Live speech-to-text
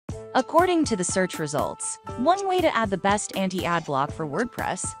According to the search results, one way to add the best anti-ad block for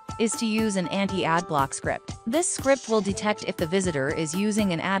WordPress is to use an anti-ad block script. This script will detect if the visitor is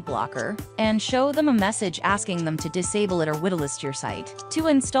using an ad blocker and show them a message asking them to disable it or whitelist your site. To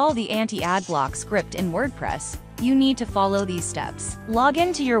install the anti-ad block script in WordPress, you need to follow these steps. Log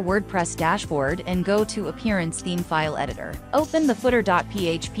into your WordPress dashboard and go to Appearance Theme File Editor. Open the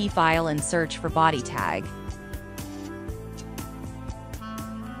Footer.php file and search for body tag.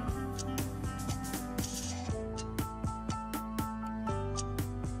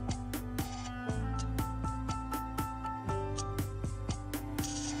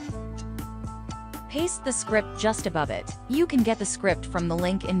 Paste the script just above it. You can get the script from the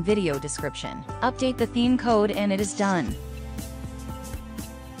link in video description. Update the theme code and it is done.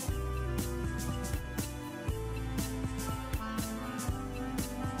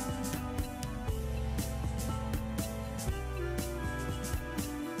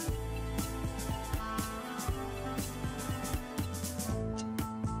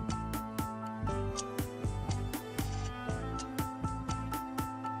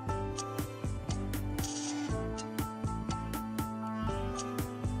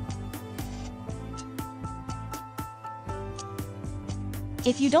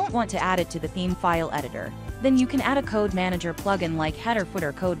 If you don't want to add it to the theme file editor, then you can add a code manager plugin like Header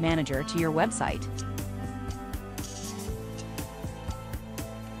Footer Code Manager to your website.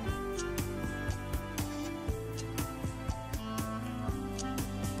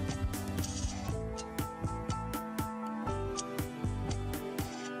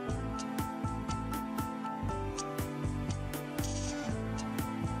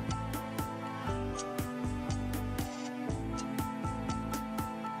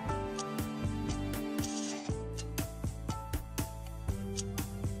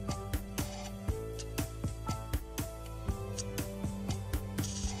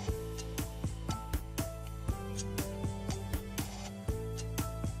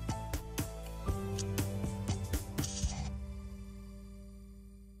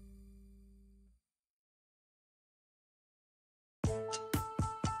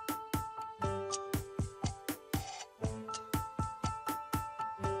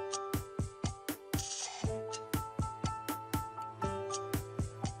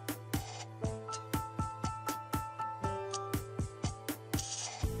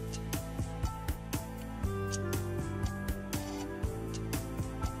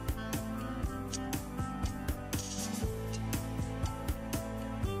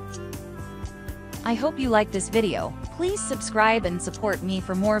 I hope you liked this video. Please subscribe and support me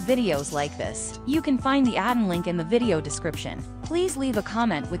for more videos like this. You can find the add-in link in the video description. Please leave a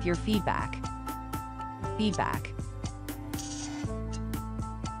comment with your feedback.